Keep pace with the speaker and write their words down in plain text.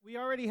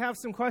already have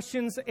some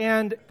questions,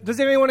 and does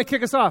anyone want to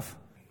kick us off?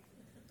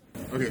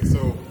 Okay,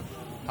 so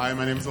hi,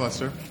 my name is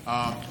Lester.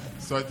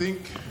 So I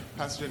think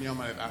Pastor Danielle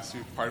might have asked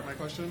you part of my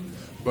question,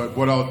 but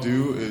what I'll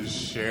do is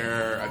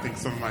share, I think,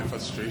 some of my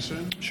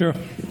frustration. Sure.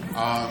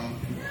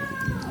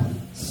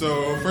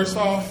 So first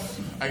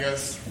off, I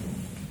guess,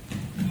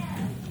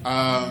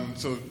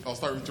 so I'll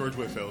start with George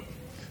Whitefield.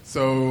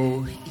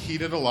 So he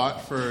did a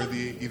lot for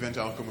the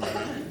evangelical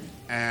movement,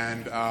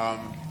 and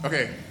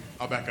okay,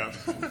 I'll back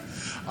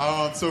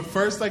up. So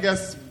first, I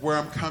guess, where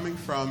I'm coming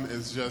from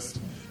is just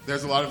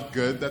there's a lot of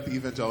good that the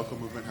evangelical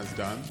movement has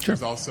done. Sure.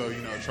 There's also,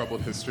 a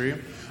troubled history.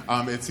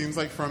 It seems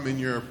like from in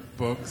your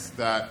books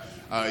that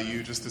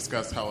you just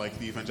discussed how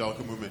the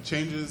evangelical movement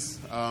changes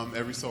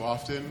every so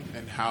often,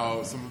 and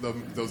how some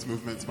of those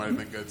movements might have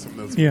been good, some of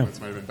those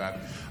movements might have been bad.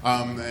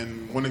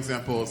 And one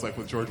example is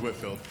with George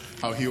Whitefield,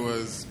 how he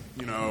was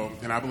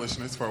an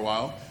abolitionist for a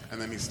while,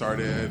 and then he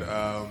started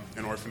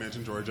an orphanage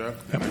in Georgia,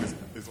 and then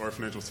his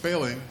orphanage was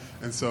failing,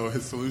 and so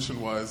his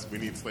solution was, we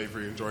need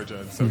slavery in Georgia,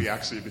 and so he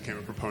actually became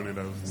a proponent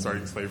of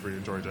starting slavery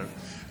in Georgia.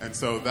 And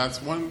so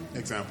that's one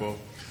example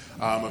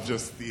of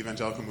just the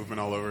evangelical movement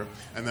all over.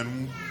 And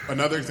then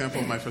another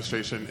example of my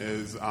frustration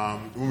is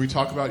when we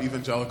talk about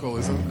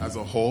evangelicalism as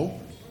a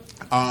whole,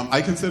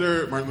 I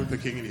consider Martin Luther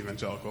King an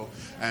evangelical,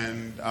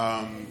 and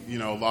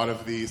a lot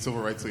of the civil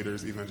rights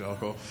leaders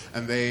evangelical,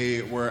 and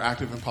they were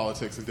active in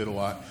politics and did a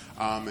lot.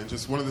 And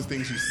just one of the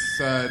things you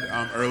said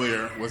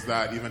earlier was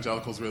that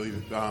evangelicals really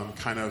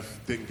kind of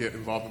didn't get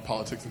involved in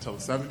politics until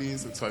the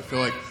 70s, and so I feel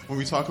like when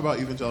we talk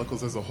about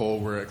evangelicals as a whole,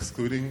 we're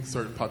excluding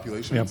certain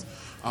populations.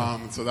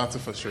 Yep. So that's a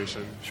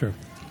frustration. Sure.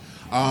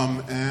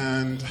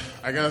 And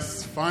I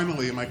guess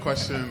finally, my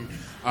question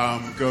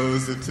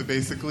goes into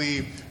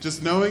basically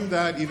just knowing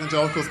that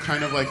evangelicals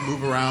kind of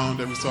move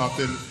around every so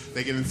often.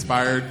 They get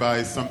inspired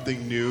by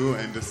something new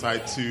and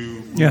decide to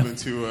move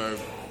into a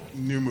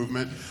new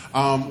movement.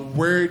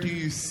 Where do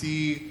you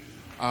see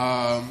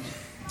the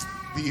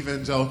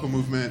evangelical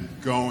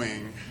movement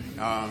going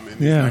in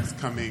the next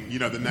coming,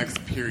 the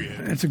next period?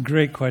 That's a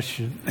great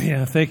question.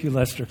 Yeah, thank you,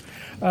 Lester.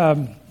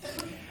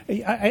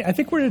 I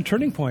think we're at a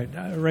turning point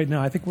right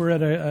now. I think we're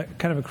at a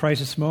kind of a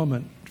crisis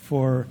moment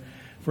for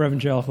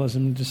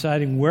evangelicalism,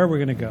 deciding where we're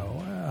going to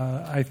go.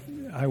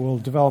 I will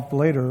develop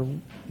later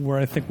where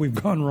I think we've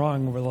gone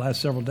wrong over the last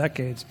several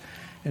decades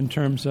in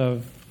terms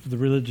of the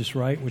religious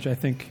right, which I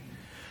think,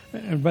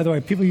 and by the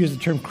way, people use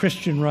the term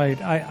Christian right.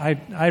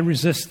 I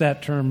resist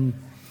that term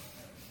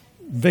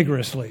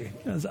vigorously.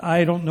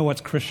 I don't know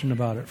what's Christian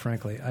about it,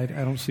 frankly. I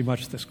don't see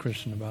much that's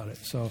Christian about it.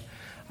 So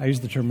I use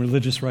the term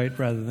religious right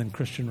rather than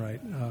Christian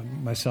right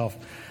myself.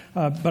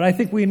 But I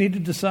think we need to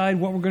decide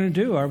what we're going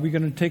to do. Are we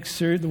going to take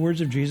the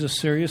words of Jesus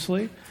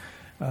seriously?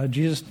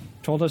 Jesus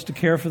told us to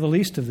care for the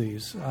least of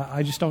these.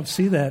 I just don't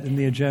see that in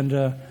the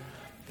agenda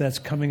that's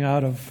coming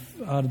out of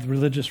the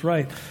religious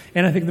right.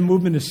 And I think the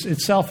movement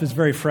itself is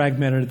very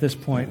fragmented at this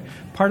point.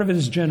 Part of it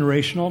is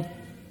generational.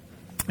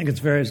 I think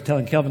as I was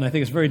telling Kelvin, I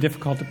think it's very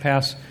difficult to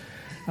pass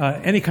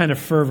any kind of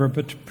fervor,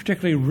 but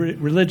particularly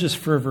religious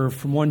fervor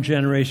from one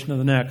generation to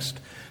the next.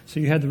 So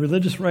you had the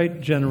religious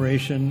right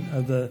generation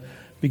of the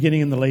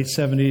beginning in the late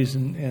 70s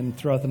and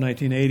throughout the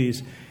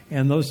 1980s.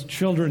 And those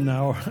children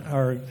now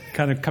are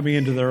kind of coming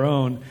into their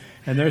own,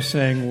 and they're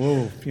saying,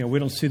 whoa, we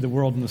don't see the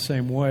world in the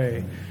same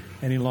way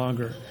any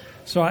longer.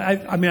 So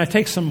I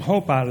take some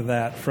hope out of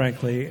that,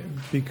 frankly,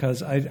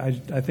 because I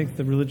think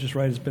the religious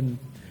right has been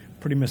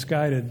pretty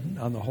misguided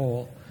on the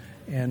whole.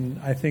 And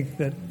I think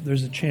that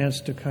there's a chance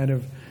to kind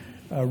of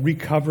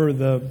recover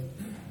the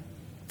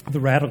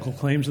radical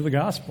claims of the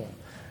gospel.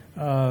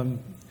 When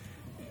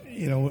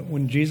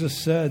Jesus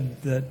said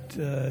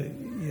that,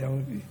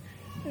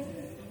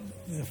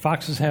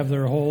 foxes have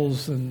their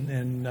holes,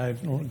 and I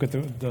don't get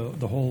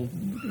the whole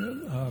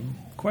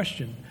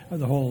question, or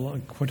the whole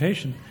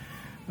quotation,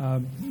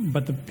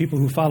 but the people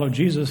who follow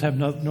Jesus have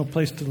no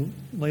place to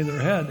lay their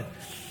head.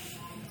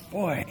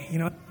 Boy,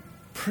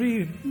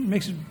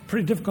 makes it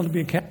pretty difficult to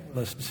be a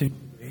capitalist.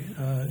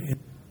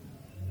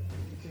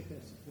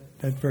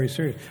 That's very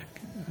serious,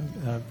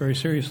 very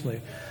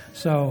seriously.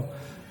 So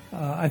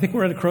I think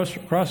we're at a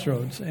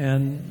crossroads,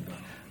 and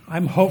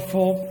I'm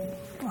hopeful.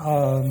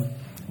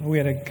 We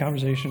had a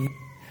conversation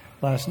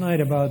last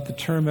night about the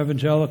term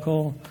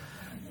evangelical.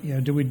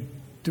 Do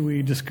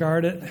we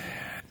discard it?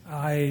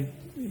 I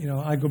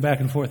go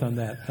back and forth on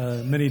that.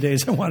 Many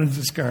days I want to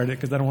discard it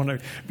because I don't want to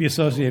be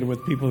associated with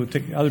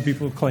other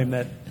people who claim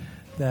that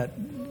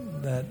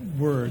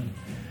word.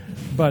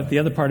 But the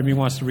other part of me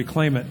wants to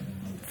reclaim it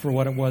for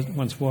what it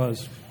once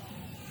was.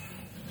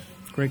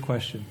 Great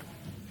question.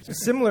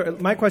 Similar.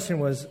 My question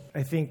was,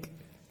 I think,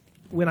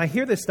 when I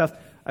hear this stuff,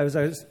 I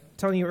was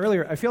telling you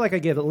earlier, I feel like I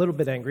get a little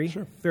bit angry.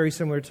 Sure. Very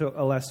similar to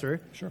Lester.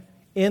 Sure.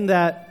 In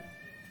that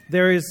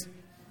there is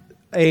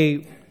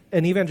an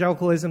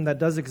evangelicalism that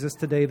does exist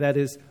today that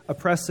is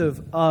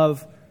oppressive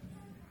of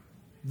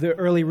the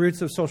early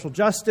roots of social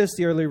justice,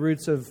 the early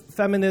roots of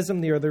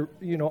feminism,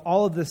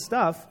 all of this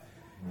stuff.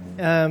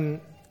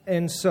 And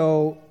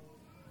so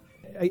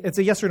it's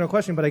a yes or no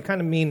question, but I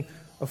kind of mean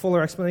a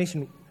fuller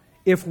explanation.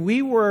 if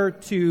we were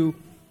to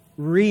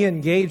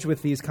re-engage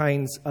with these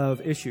kinds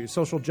of issues,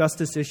 social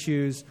justice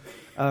issues,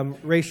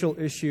 racial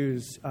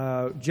issues,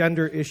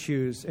 gender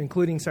issues,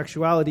 including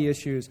sexuality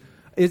issues,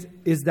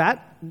 is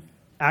that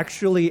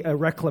actually a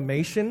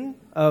reclamation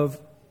of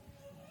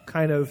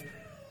kind of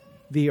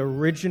the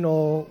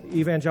original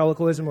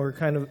evangelicalism, or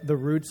kind of the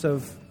roots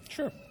of?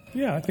 Sure.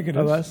 Yeah, I think it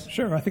of is. us?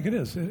 Sure, I think it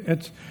is.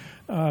 It's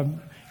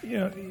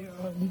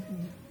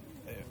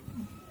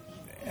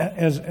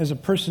as a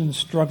person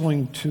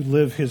struggling to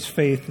live his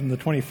faith in the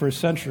 21st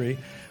century,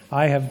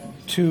 I have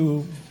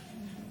two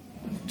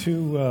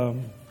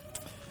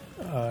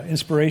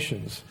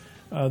inspirations.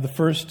 The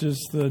first is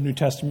the New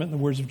Testament and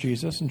the words of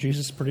Jesus, and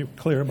Jesus is pretty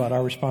clear about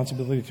our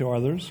responsibility to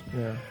others,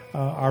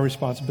 our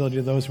responsibility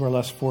to those who are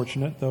less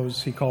fortunate,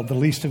 those he called the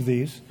least of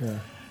these. Yeah.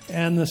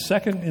 And the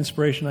second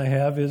inspiration I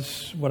have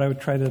is what I would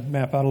try to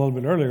map out a little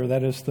bit earlier,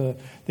 that is the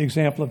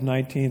example of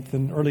 19th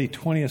and early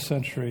 20th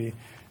century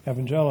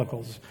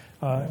evangelicals.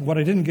 What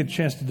I didn't get a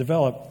chance to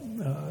develop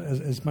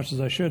as much as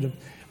I should have,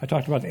 I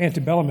talked about the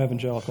antebellum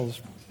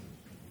evangelicals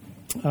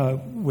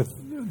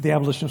with the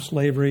abolition of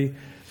slavery,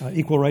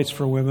 equal rights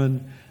for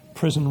women,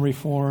 prison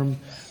reform.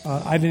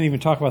 I didn't even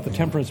talk about the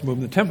temperance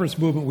movement. The temperance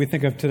movement we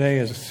think of today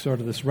as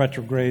sort of this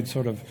retrograde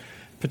sort of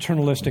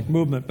paternalistic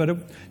movement, but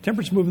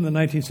temperance movement in the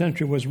 19th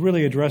century was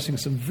really addressing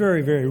some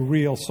very, very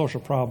real social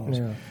problems.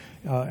 Yeah.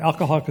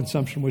 Alcohol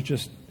consumption was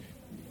just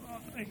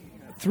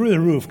through the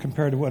roof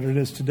compared to what it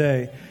is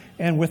today.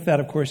 And with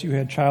that, of course, you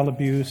had child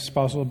abuse,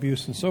 spousal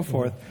abuse, and so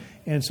forth.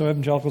 And so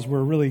evangelicals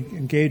were really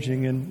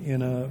engaging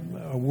in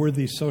a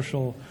worthy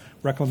social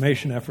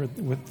reclamation effort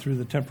through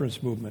the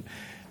temperance movement.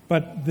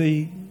 But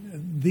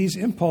these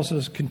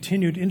impulses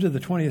continued into the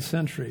 20th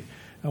century.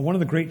 One of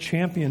the great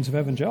champions of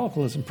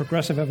evangelicalism,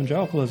 progressive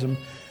evangelicalism,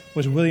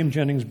 was William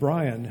Jennings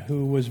Bryan,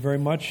 who was very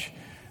much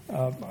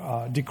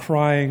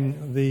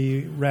decrying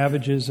the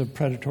ravages of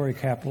predatory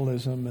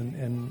capitalism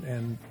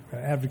and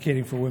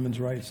advocating for women's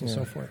rights and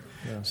so forth.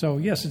 Yeah. So,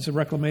 yes, it's a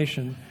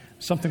reclamation,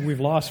 something we've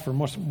lost for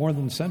more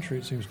than a century,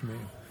 it seems to me.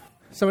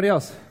 Somebody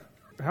else.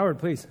 Howard,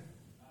 please.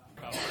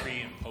 About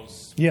pre- and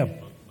post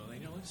millennialism.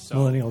 So,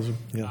 millennialism,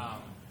 yeah.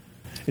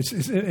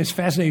 It's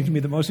fascinating to me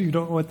that most of you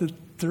don't know what the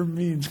term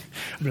means.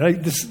 I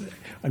mean,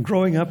 I'm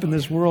growing up in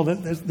this world.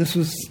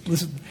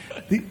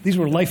 These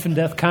were life and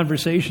death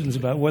conversations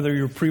about whether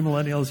you're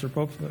premillennials or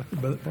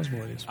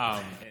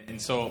postmillennials.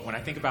 And so when I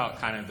think about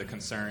kind of the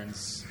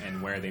concerns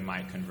and where they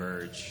might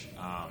converge,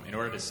 in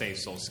order to say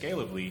so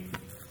scalably,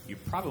 you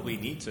probably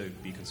need to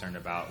be concerned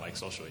about like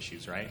social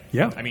issues, right?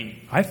 Yeah. I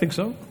mean, I think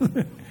so.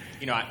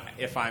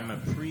 If I'm a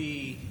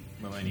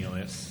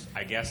pre-millennialist,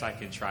 I guess I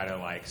could try to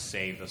like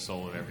save the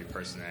soul of every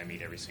person that I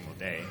meet every single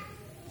day.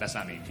 That's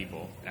not many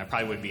people, and I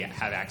probably wouldn't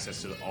have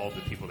access to all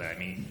the people that I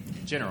meet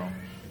in general.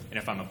 And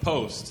if I'm a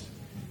post,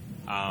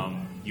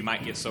 you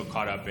might get so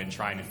caught up in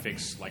trying to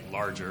fix like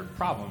larger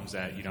problems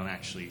that you don't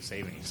actually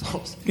save any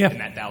souls in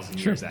that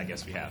 1,000 years that I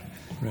guess we have.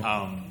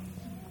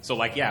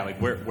 Right.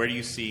 Where do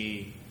you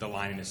see the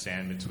line in the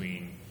sand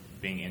between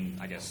being in,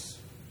 I guess,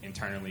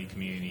 internally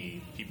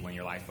community, people in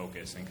your life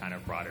focus, and kind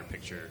of broader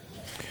picture?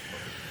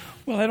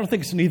 Well, I don't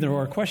think it's an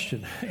either-or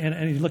question.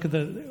 And you look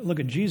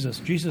at Jesus.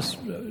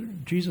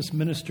 Jesus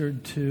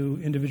ministered to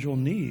individual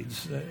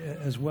needs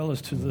as well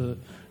as to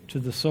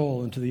the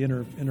soul and to the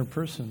inner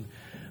person,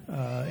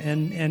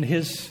 and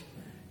his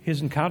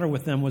encounter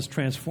with them was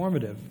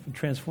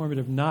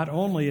transformative not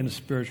only in a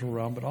spiritual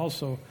realm but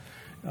also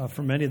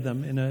for many of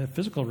them in a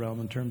physical realm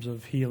in terms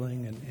of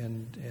healing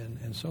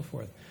and so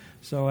forth.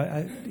 So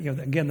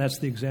again, that's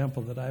the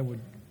example that I would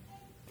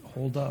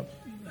hold up.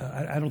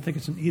 I don't think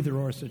it's an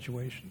either-or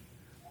situation.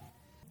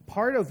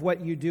 Part of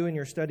what you do in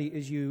your study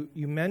is you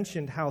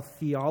mentioned how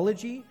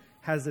theology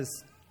has this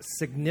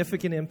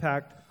significant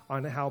impact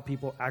on how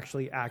people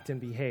actually act and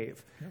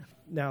behave. Yeah.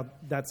 Now,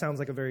 that sounds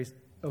like a very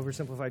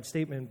oversimplified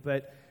statement,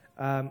 but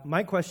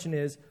my question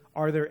is,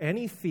 are there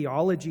any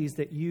theologies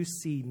that you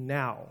see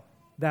now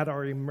that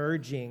are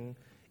emerging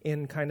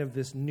in kind of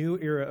this new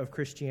era of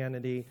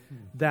Christianity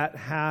that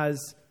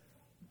has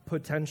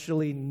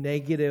potentially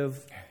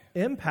negative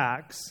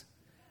impacts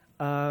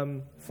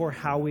for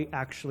how we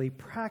actually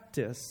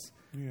practice,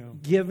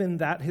 given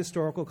that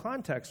historical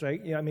context,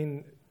 right? I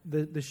mean,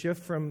 the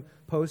shift from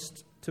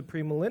post to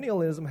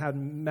premillennialism had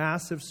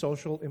massive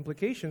social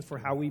implications for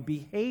how we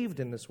behaved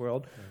in this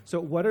world. Yeah. So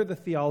what are the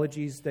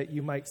theologies that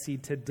you might see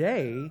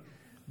today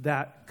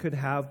that could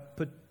have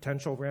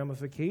potential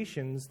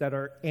ramifications that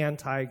are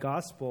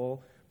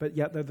anti-gospel, but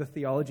yet they're the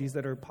theologies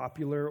that are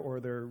popular or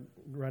they're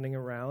running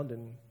around?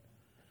 And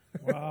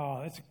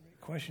Wow, that's a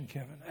great question,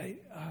 Kevin.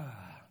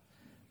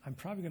 I'm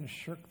probably going to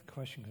shirk the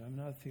question because I'm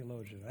not a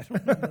theologian.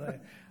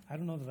 I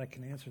don't know that I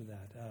can answer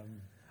that.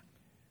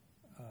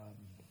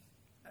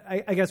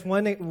 I guess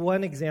one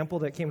example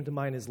that came to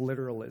mind is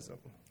literalism.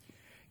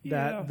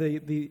 That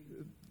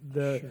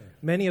sure.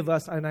 Many of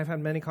us, and I've had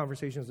many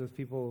conversations with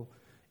people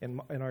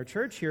in our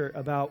church here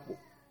about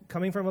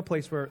coming from a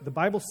place where the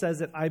Bible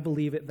says it, I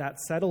believe it, that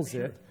settles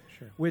it,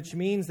 sure. Which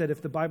means that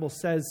if the Bible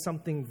says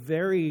something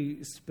very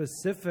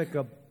specific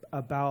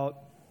about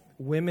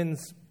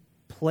women's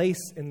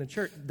place in the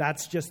church.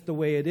 That's just the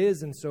way it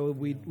is, and so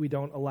we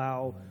don't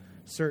allow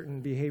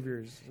certain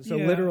behaviors. So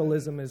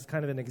literalism is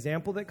kind of an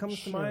example that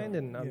comes to mind.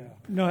 And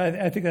No,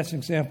 I think that's an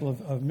example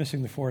of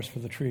missing the forest for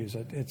the trees.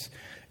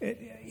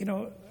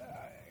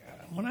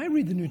 When I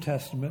read the New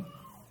Testament,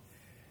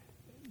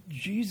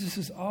 Jesus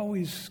is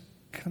always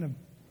kind of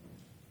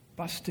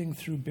busting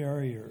through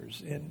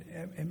barriers.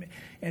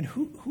 And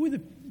who are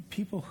the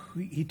people who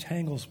he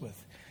tangles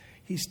with?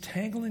 He's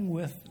tangling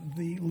with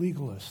the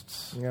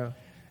legalists. Yeah.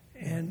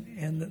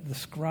 And the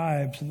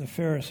scribes and the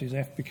Pharisees. I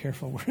have to be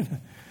careful. We're in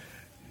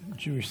a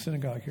Jewish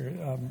synagogue here,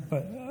 I'm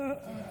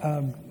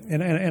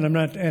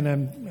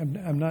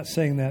not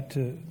saying that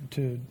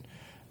to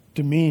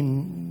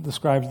demean the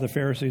scribes of the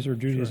Pharisees or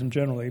Judaism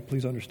generally.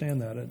 Please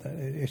understand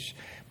that.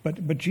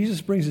 But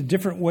Jesus brings a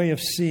different way of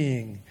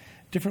seeing,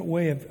 different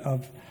way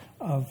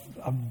of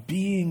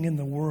being in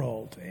the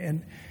world,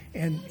 and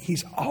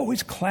he's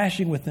always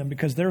clashing with them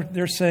because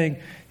they're saying,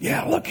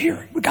 "Yeah, look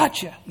here, we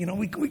got you.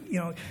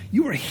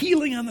 You were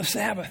healing on the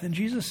Sabbath," and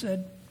Jesus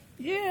said,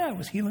 "Yeah, I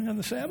was healing on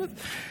the Sabbath.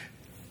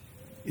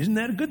 Isn't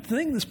that a good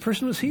thing? This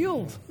person was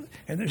healed."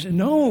 And they said,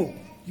 "No,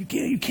 you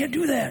can't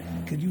do that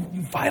because you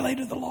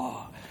violated the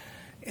law."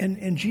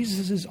 And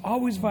Jesus is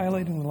always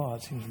violating the law,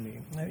 it seems to me.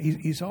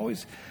 He's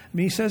always,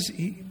 he says,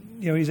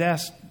 he's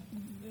asked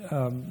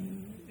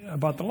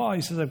about the law.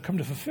 He says, "I've come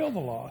to fulfill the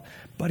law,"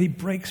 but he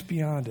breaks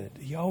beyond it.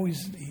 He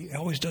always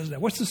does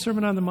that. What's the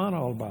Sermon on the Mount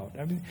all about?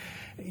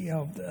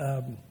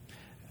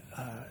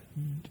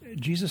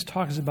 Jesus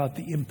talks about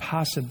the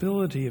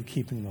impossibility of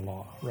keeping the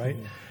law, right?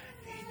 Mm-hmm.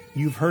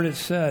 You've heard it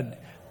said,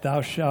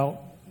 "Thou shalt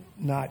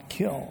not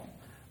kill."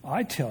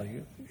 I tell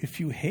you, if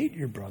you hate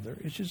your brother,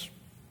 it's just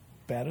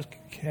bad as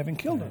having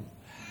killed him.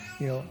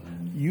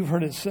 You've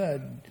heard it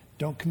said,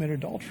 "Don't commit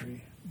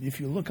adultery." If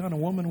you look on a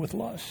woman with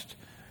lust,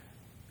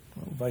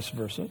 well, vice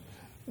versa,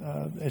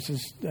 that's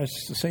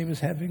the same as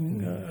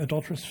having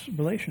adulterous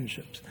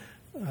relationships.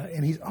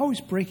 And he's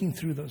always breaking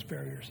through those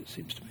barriers, it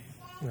seems to me.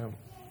 Yeah.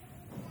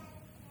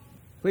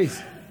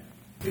 Please.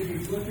 Could you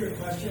flip your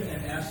question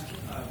and ask?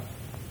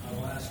 I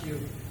will ask you,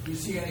 do you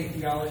see any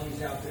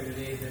theologies out there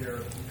today that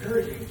are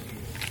encouraging to you?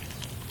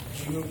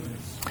 Any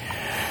movements?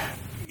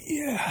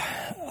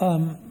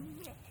 Yeah,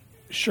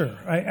 sure.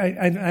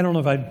 I don't know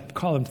if I'd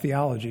call them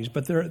theologies,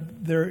 but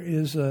there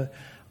is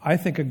I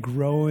think a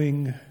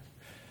growing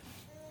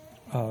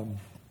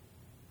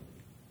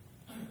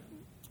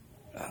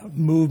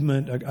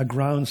movement, a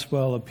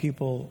groundswell of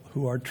people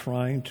who are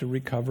trying to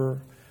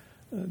recover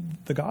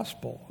the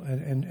gospel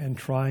and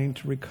trying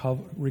to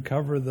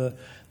recover the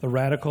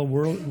radical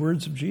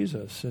words of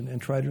Jesus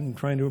and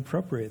trying to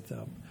appropriate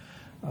them.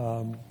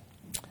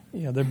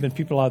 There have been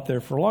people out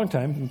there for a long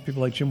time,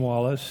 people like Jim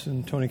Wallace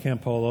and Tony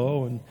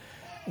Campolo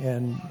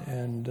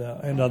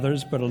and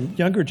others, but a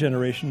younger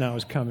generation now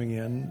is coming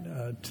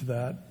in to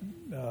that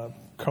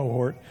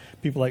cohort.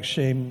 People like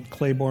Shane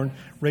Claiborne,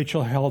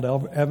 Rachel Held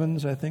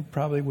Evans, I think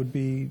probably would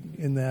be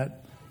in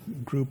that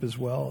group as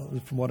well,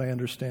 from what I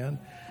understand.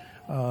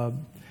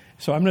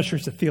 So I'm not sure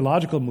it's a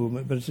theological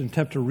movement, but it's an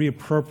attempt to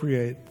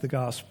reappropriate the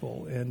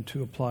gospel and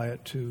to apply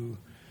it to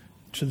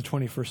the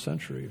 21st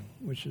century,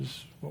 which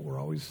is what we're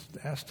always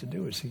asked to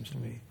do, it seems to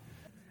me.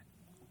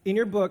 In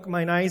your book,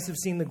 Mine Eyes Have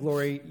Seen the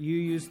Glory, you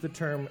use the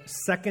term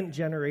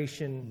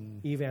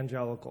second-generation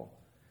evangelical.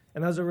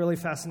 And that was a really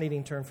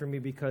fascinating term for me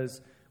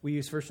because we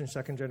use first and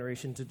second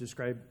generation to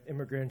describe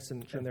immigrants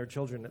and their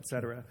children, et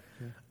cetera.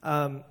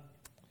 Sure.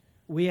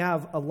 We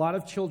have a lot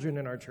of children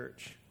in our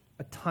church,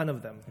 a ton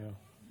of them. Yeah.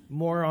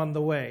 More on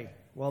the way.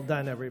 Well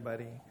done,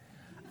 everybody.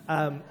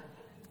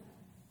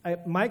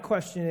 My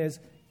question is,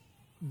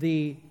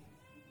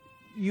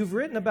 you've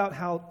written about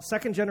how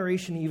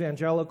second-generation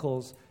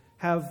evangelicals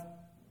have,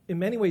 in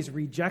many ways,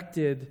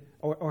 rejected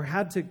or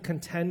had to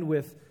contend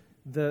with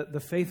the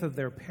faith of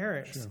their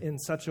parents in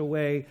such a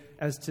way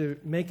as to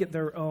make it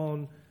their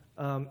own,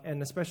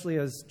 and especially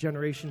as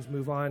generations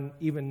move on,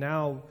 even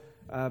now,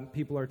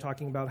 people are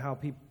talking about how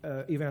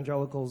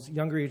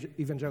younger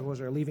evangelicals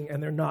are leaving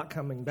and they're not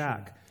coming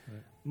back. Sure.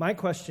 Right. My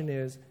question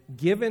is,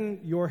 given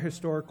your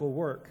historical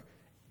work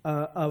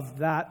of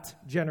that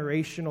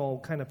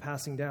generational kind of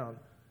passing down,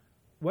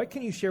 what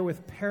can you share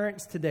with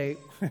parents today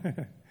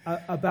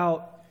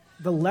about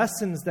the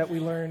lessons that we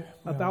learn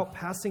about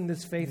passing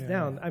this faith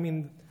down? I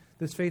mean,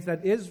 this faith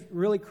that is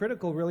really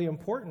critical, really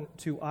important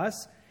to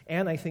us,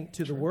 and I think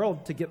to the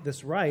world to get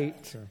this right.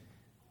 Sure.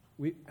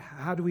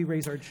 How do we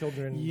raise our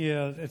children?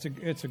 Yeah, it's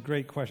a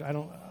great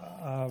question.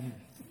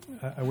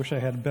 I wish I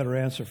had a better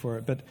answer for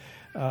it, but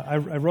I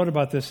wrote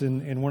about this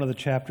in one of the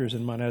chapters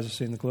in Mine Eyes Have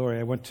Seen the Glory.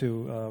 I went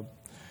to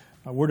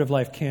a Word of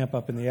Life camp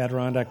up in the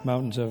Adirondack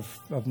Mountains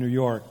of New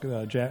York,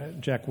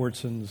 Jack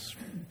Wyrtz's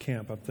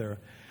camp up there,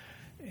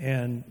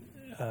 and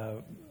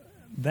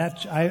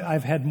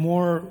I've had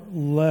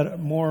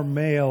more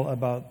mail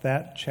about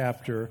that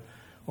chapter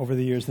over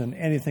the years than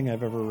anything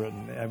I've ever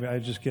written.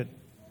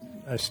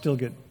 I still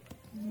get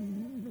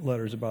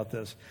letters about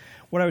this.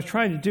 What I was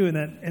trying to do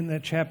in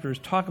that chapter is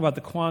talk about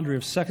the quandary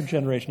of second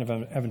generation of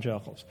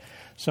evangelicals.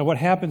 So what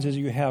happens is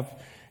you have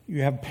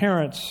you have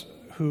parents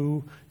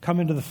who come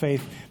into the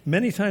faith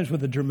many times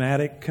with a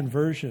dramatic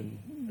conversion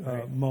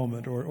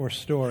moment or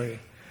story.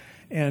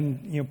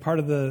 And part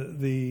of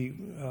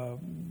the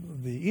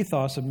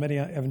ethos of many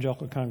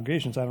evangelical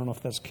congregations, I don't know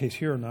if that's the case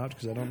here or not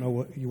because I don't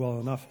know you well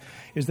enough,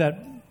 is that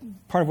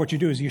part of what you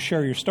do is you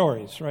share your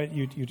stories, right?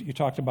 You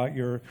talked about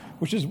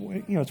which is,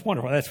 it's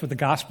wonderful. That's what the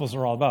Gospels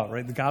are all about,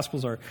 right? The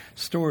Gospels are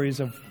stories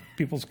of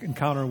people's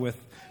encounter with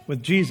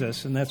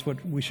Jesus, and that's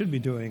what we should be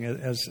doing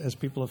as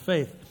people of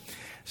faith.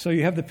 So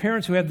you have the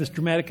parents who have this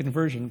dramatic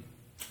conversion,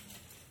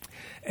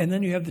 and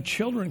then you have the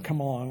children come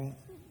along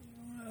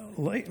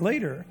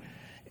later,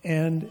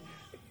 and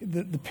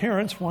the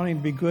parents wanting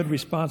to be good,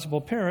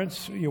 responsible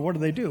parents, what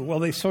do? Well,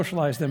 they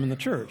socialize them in the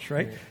church,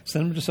 right?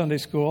 Send them to Sunday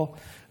school,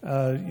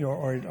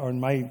 or in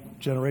my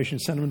generation,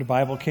 send them to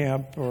Bible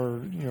camp or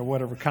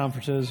whatever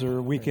conferences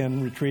or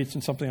weekend retreats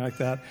and something like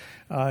that.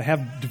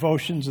 Have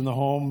devotions in the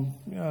home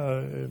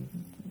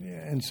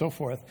and so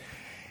forth,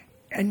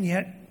 and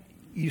yet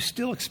you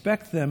still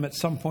expect them at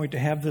some point to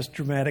have this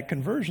dramatic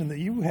conversion that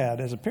you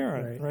had as a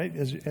parent, right?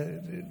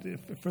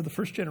 For the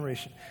first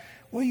generation.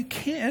 Well, you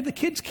can't. The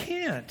kids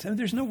can't. I mean,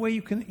 there's no way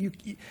you can.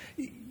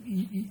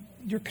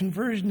 Your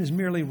conversion is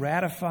merely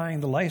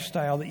ratifying the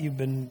lifestyle that you've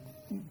been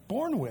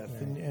born with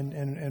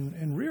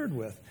and reared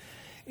with.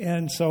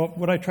 And so,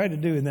 what I tried to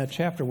do in that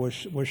chapter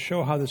was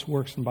show how this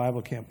works in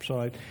Bible camp.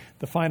 So,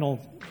 the final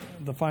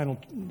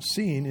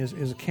scene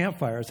is a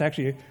campfire. It's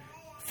actually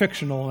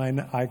fictional,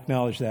 and I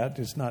acknowledge that.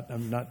 It's not.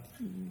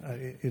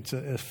 It's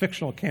a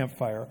fictional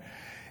campfire.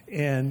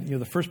 And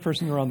the first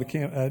person around the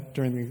camp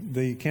during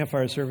the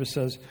campfire service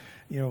says,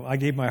 I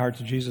gave my heart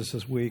to Jesus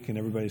this week, and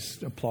everybody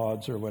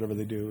applauds or whatever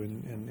they do,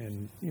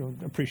 and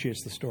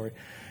appreciates the story.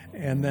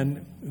 And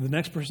then the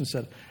next person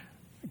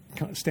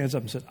stands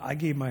up and said, I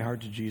gave my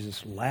heart to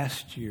Jesus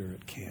last year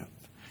at camp,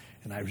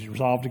 and I was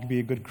resolved to be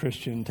a good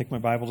Christian, take my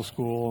Bible to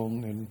school,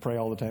 and pray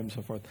all the time and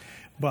so forth.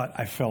 But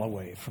I fell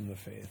away from the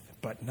faith.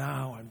 But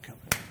now I'm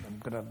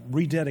going to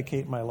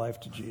rededicate my life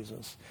to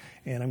Jesus,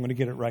 and I'm going to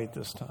get it right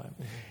this time.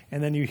 Mm-hmm.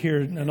 And then you hear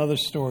another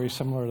story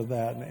similar to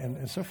that,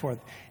 and so forth.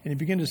 And you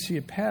begin to see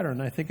a pattern.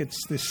 I think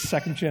it's this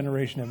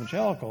second-generation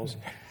evangelicals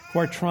who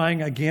are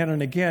trying again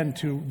and again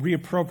to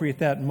reappropriate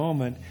that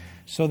moment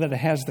so that it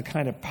has the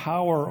kind of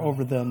power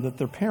over them that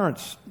their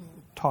parents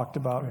talked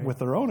about with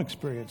their own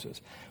experiences.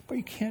 But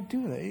you can't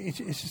do that. It's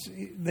just,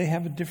 they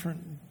have a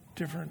different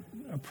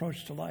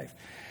approach to life.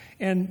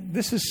 And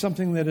this is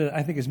something that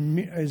I think is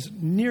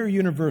near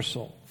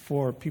universal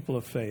for people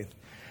of faith.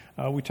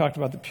 We talked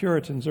about the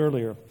Puritans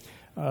earlier.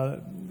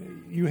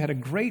 You had a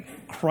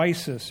great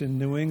crisis in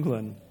New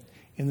England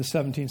in the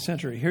 17th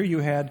century. Here you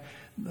had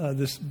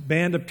this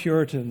band of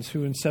Puritans who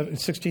in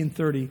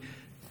 1630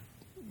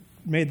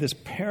 made this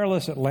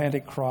perilous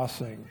Atlantic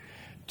crossing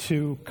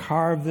to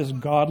carve this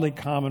godly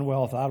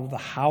commonwealth out of the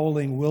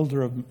howling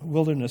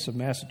wilderness of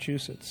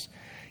Massachusetts.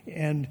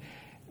 And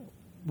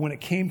when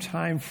it came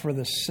time for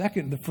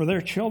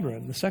their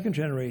children, the second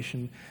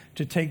generation,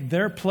 to take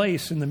their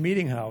place in the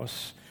meeting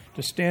house,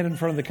 to stand in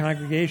front of the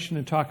congregation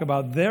and talk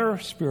about their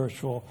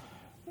spiritual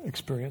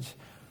experience,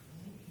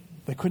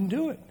 they couldn't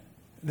do it.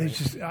 They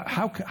just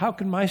how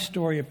can my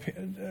story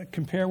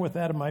compare with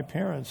that of my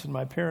parents and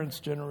my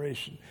parents'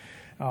 generation?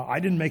 I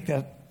didn't make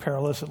that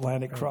perilous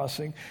Atlantic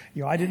crossing.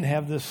 I didn't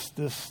have this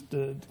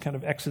kind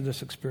of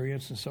Exodus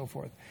experience and so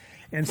forth.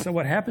 And so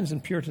what happens in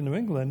Puritan New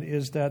England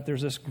is that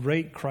there's this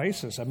great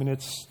crisis. I mean,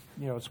 it's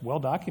well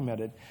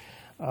documented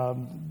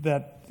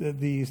that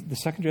the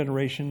second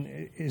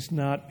generation is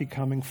not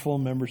becoming full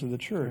members of the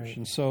church. Right.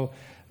 And so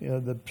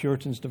the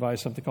Puritans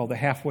devised something called the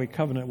Halfway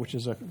Covenant, which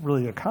is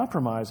really a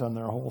compromise on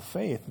their whole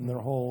faith and their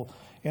whole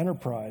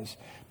enterprise,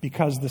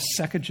 because the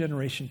second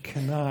generation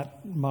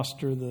cannot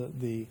muster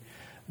the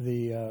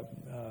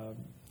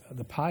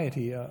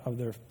piety of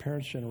their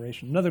parents'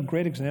 generation. Another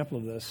great example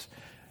of this,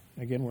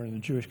 again, we're in the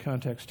Jewish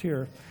context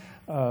here,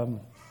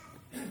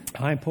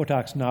 Chaim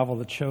Potok's novel,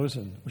 The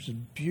Chosen, which is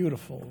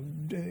beautiful,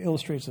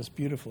 illustrates this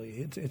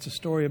beautifully. It's a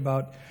story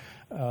about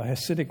a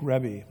Hasidic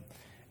Rebbe,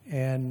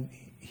 and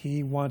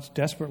he wants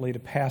desperately to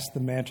pass the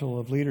mantle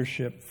of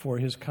leadership for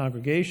his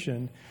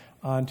congregation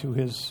onto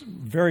his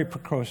very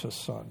precocious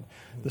son.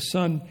 The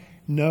son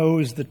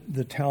knows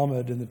the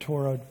Talmud and the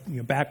Torah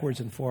backwards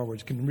and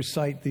forwards, can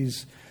recite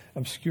these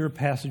obscure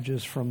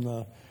passages from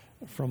the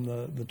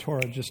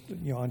Torah just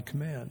on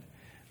command,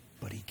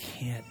 but he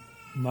can't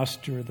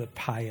muster the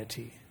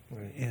piety.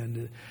 Right.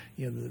 And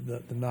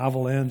the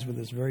novel ends with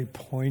this very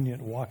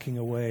poignant walking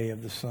away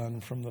of the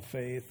son from the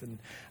faith and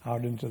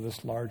out into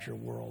this larger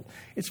world.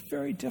 It's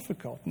very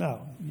difficult.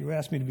 Now, you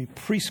asked me to be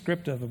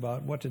prescriptive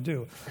about what to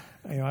do.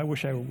 I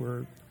wish I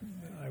were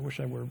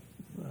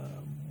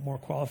more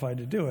qualified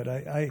to do it.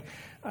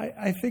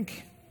 I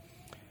think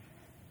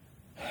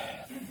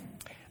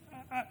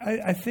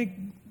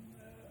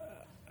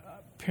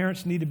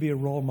parents need to be a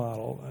role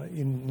model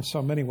in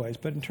so many ways,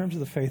 but in terms of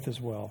the faith as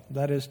well.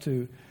 That is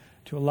to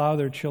allow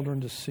their children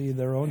to see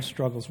their own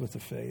struggles with the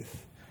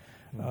faith.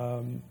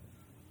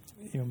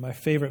 My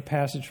favorite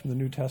passage from the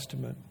New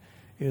Testament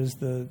is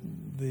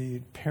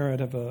the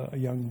parent of a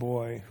young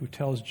boy who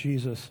tells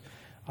Jesus,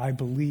 "I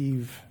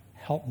believe,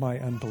 help my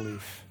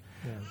unbelief."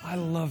 Yeah. I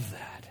love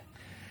that.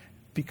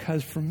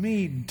 Because for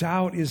me,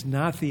 doubt is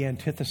not the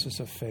antithesis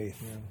of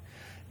faith. Yeah.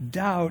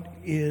 Doubt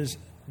is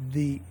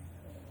the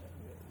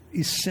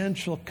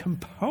essential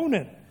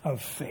component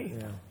of faith.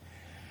 Yeah.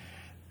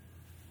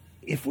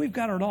 If we've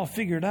got it all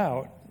figured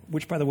out,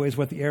 which, by the way, is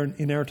what the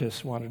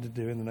inertists wanted to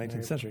do in the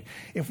 19th century,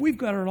 if we've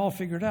got it all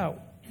figured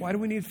out, why do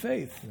we need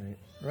faith?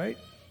 Right?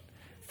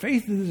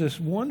 Faith is this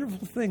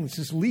wonderful thing. It's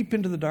this leap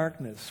into the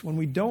darkness when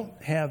we don't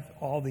have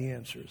all the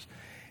answers.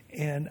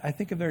 And I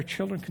think if our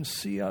children can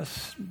see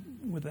us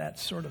with that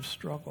sort of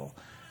struggle,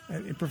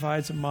 it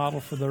provides a model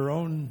for their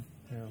own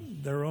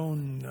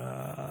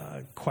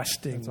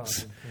questings. That's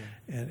awesome.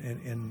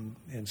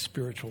 and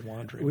spiritual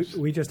wanderings.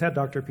 We just had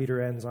Dr.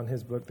 Peter Enns on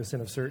his book, The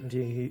Sin of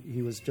Certainty.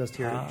 He was just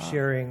here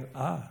sharing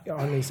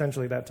on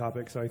essentially that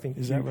topic. So I think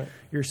that right?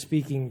 You're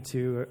speaking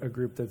to a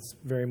group that's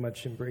very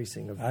much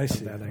embracing of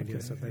that idea. Okay.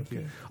 So thank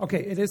you.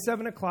 Okay, it is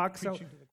 7 o'clock. So.